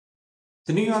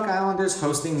The New York Islanders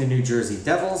hosting the New Jersey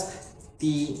Devils.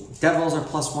 The Devils are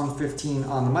plus 115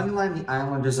 on the money line. The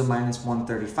Islanders are minus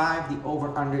 135. The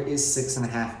over-under is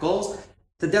 6.5 goals.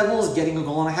 The Devils getting a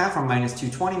goal and a half are minus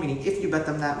 220, meaning if you bet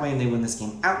them that way and they win this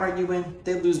game outright, you win.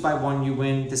 They lose by 1, you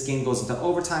win. This game goes into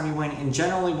overtime, you win. And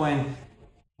generally when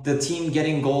the team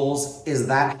getting goals is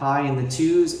that high in the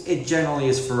twos, it generally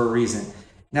is for a reason.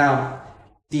 Now,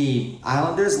 the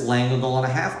Islanders laying a goal and a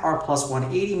half are plus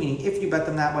 180, meaning if you bet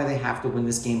them that way, they have to win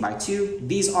this game by 2.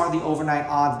 These are the overnight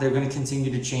odds. They're going to continue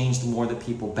to change the more that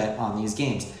people bet on these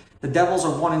games. The Devils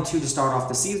are 1-2 to start off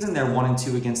the season. They're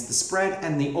 1-2 against the spread,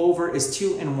 and the over is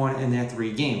 2-1 in their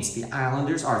 3 games. The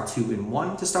Islanders are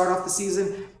 2-1 to start off the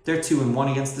season. They're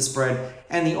 2-1 against the spread,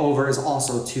 and the over is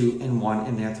also 2-1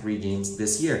 in their 3 games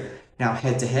this year. Now,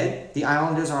 head-to-head, the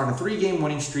Islanders are on a 3-game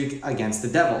winning streak against the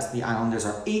Devils. The Islanders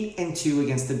are 8-2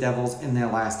 against the Devils in their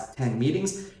last 10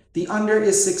 meetings. The under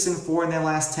is 6-4 in their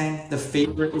last 10. The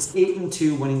favorite is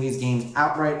 8-2, winning these games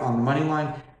outright on the money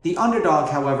line. The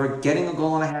underdog, however, getting a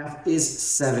goal and a half is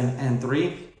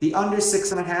 7-3. The under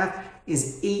 6.5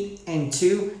 is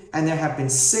 8-2, and there have been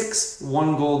 6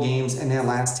 one-goal games in their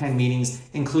last 10 meetings,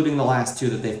 including the last 2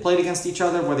 that they've played against each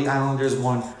other, where the Islanders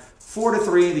won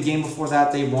 4-3. The game before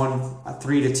that, they won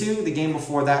 3-2. The game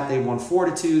before that, they won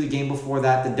 4-2. The game before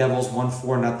that, the Devils won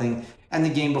 4-0. And the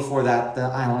game before that, the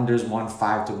Islanders won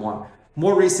 5-1.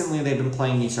 More recently, they've been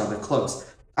playing each other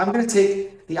close. I'm going to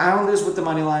take the Islanders with the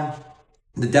money line,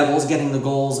 the Devils getting the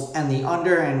goals, and the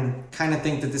under, and kind of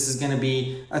think that this is going to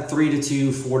be a 3-2,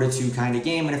 4-2 kind of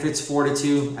game. And if it's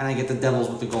 4-2 and I get the Devils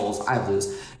with the goals, I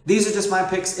lose. These are just my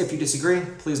picks. If you disagree,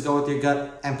 please go with your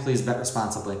gut, and please bet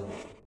responsibly.